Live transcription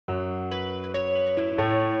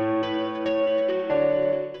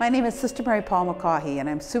My name is Sister Mary Paul McCaughey, and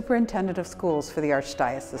I'm Superintendent of Schools for the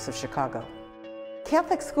Archdiocese of Chicago.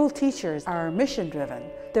 Catholic school teachers are mission-driven.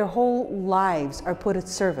 Their whole lives are put at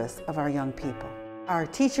service of our young people. Our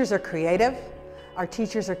teachers are creative, our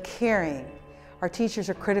teachers are caring, our teachers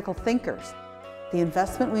are critical thinkers. The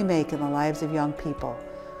investment we make in the lives of young people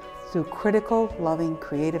through critical, loving,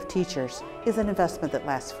 creative teachers is an investment that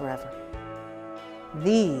lasts forever.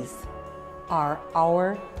 These are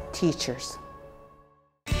our teachers.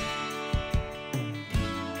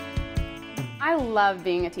 I love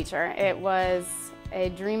being a teacher. It was a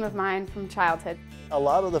dream of mine from childhood. A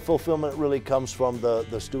lot of the fulfillment really comes from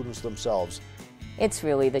the students themselves. It's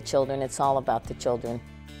really the children. It's all about the children.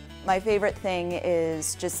 My favorite thing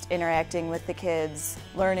is just interacting with the kids,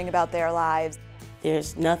 learning about their lives.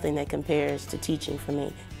 There's nothing that compares to teaching for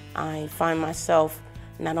me. I find myself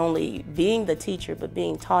not only being the teacher, but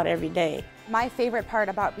being taught every day. My favorite part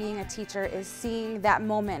about being a teacher is seeing that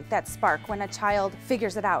moment, that spark, when a child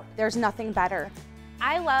figures it out. There's nothing better.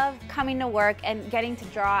 I love coming to work and getting to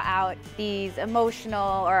draw out these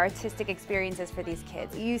emotional or artistic experiences for these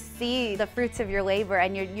kids. You see the fruits of your labor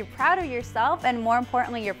and you're proud of yourself, and more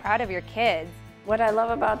importantly, you're proud of your kids. What I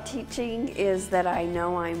love about teaching is that I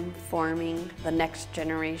know I'm forming the next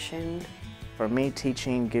generation. For me,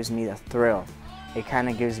 teaching gives me the thrill. It kind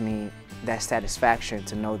of gives me that satisfaction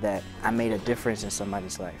to know that I made a difference in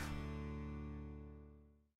somebody's life.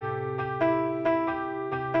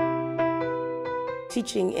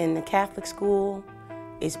 Teaching in the Catholic school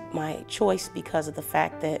is my choice because of the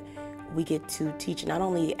fact that we get to teach not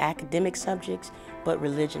only academic subjects, but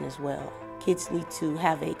religion as well. Kids need to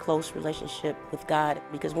have a close relationship with God,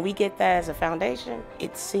 because when we get that as a foundation,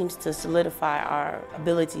 it seems to solidify our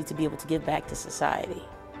ability to be able to give back to society.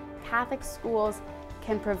 Catholic schools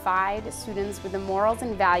can provide students with the morals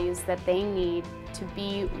and values that they need to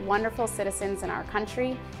be wonderful citizens in our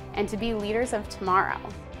country and to be leaders of tomorrow.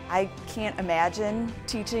 I can't imagine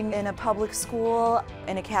teaching in a public school.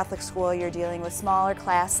 In a Catholic school, you're dealing with smaller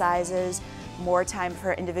class sizes, more time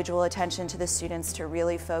for individual attention to the students to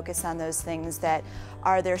really focus on those things that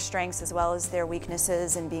are their strengths as well as their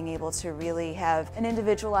weaknesses, and being able to really have an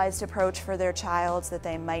individualized approach for their child that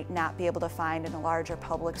they might not be able to find in a larger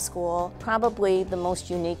public school. Probably the most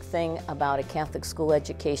unique thing about a Catholic school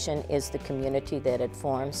education is the community that it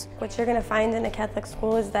forms. What you're going to find in a Catholic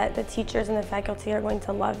school is that the teachers and the faculty are going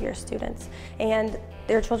to love your students, and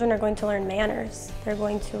their children are going to learn manners. They're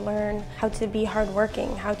going to learn how to be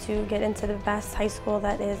hardworking, how to get into the best high school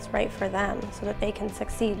that is right for them so that they can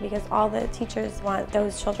succeed, because all the teachers want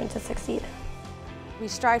those children to succeed. We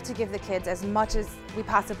strive to give the kids as much as we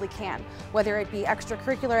possibly can, whether it be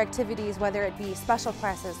extracurricular activities, whether it be special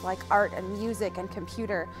classes like art and music and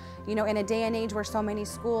computer. You know, in a day and age where so many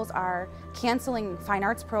schools are canceling fine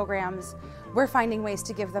arts programs, we're finding ways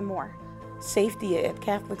to give them more. Safety at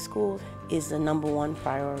Catholic schools is the #1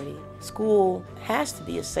 priority. School has to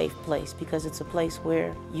be a safe place because it's a place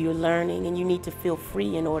where you're learning and you need to feel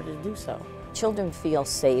free in order to do so. Children feel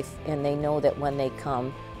safe, and they know that when they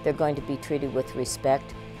come, they're going to be treated with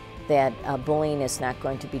respect, that bullying is not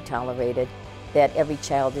going to be tolerated, that every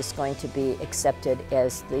child is going to be accepted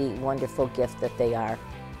as the wonderful gift that they are.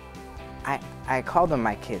 I call them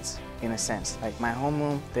my kids, in a sense. Like my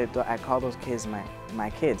homeroom, I call those kids my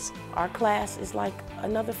kids. Our class is like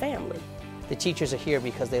another family. The teachers are here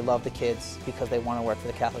because they love the kids, because they want to work for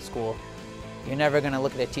the Catholic school. You're never going to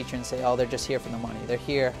look at a teacher and say, oh, they're just here for the money. They're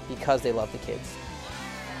here because they love the kids.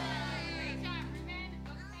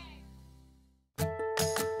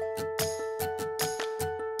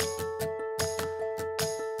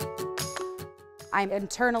 I'm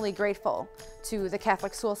eternally grateful to the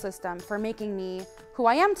Catholic school system for making me who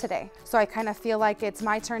I am today. So I kind of feel like it's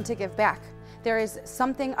my turn to give back. There is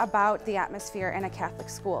something about the atmosphere in a Catholic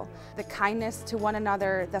school. The kindness to one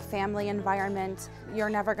another, the family environment.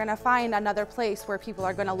 You're never going to find another place where people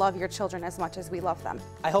are going to love your children as much as we love them.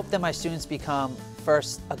 I hope that my students become,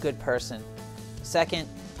 first, a good person. Second,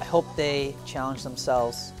 I hope they challenge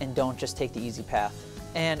themselves and don't just take the easy path.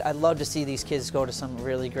 And I'd love to see these kids go to some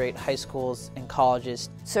really great high schools and colleges.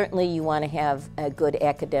 Certainly you want to have a good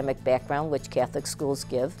academic background, which Catholic schools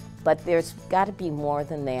give, but there's got to be more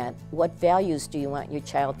than that. What values do you want your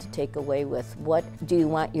child to take away with? What do you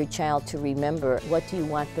want your child to remember? What do you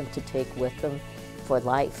want them to take with them for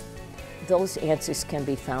life? Those answers can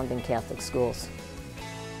be found in Catholic schools.